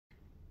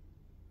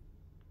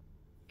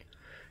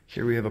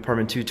Here we have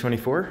apartment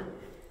 224.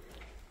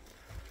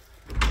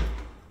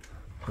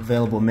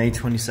 Available May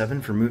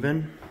 27 for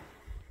move-in.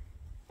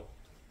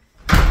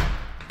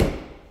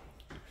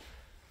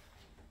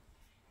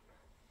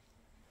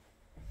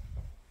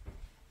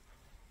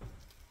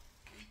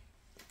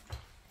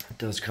 It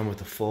does come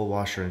with a full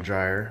washer and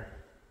dryer.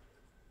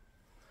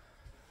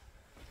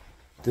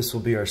 This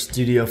will be our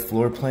studio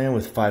floor plan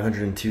with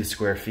 502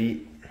 square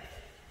feet.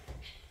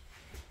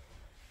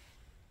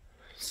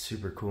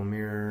 Super cool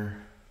mirror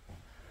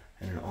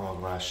and an all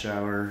glass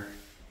shower.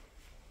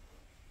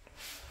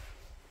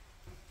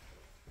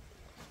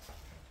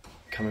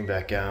 Coming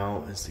back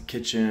out is the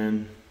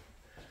kitchen,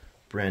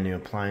 brand new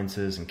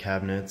appliances and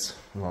cabinets.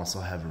 We'll also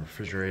have a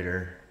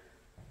refrigerator.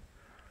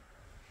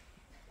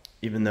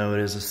 Even though it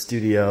is a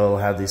studio, it'll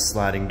have these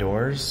sliding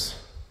doors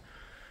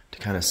to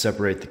kind of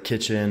separate the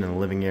kitchen and the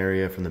living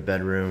area from the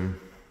bedroom.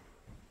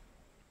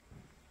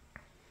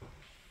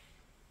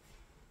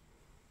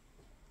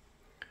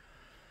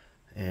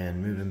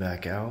 And moving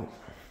back out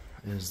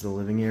is the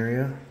living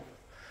area.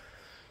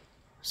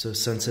 So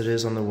since it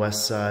is on the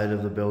west side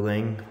of the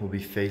building, we'll be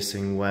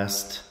facing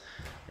west,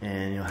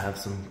 and you'll have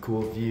some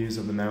cool views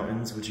of the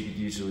mountains, which you could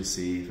usually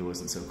see if it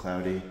wasn't so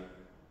cloudy.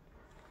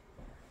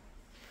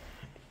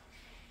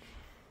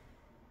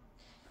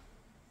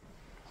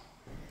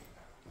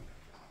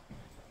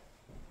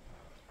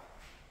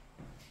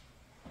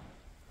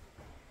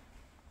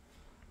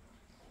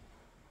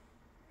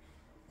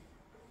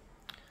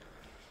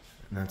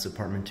 And that's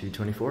apartment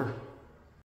 224.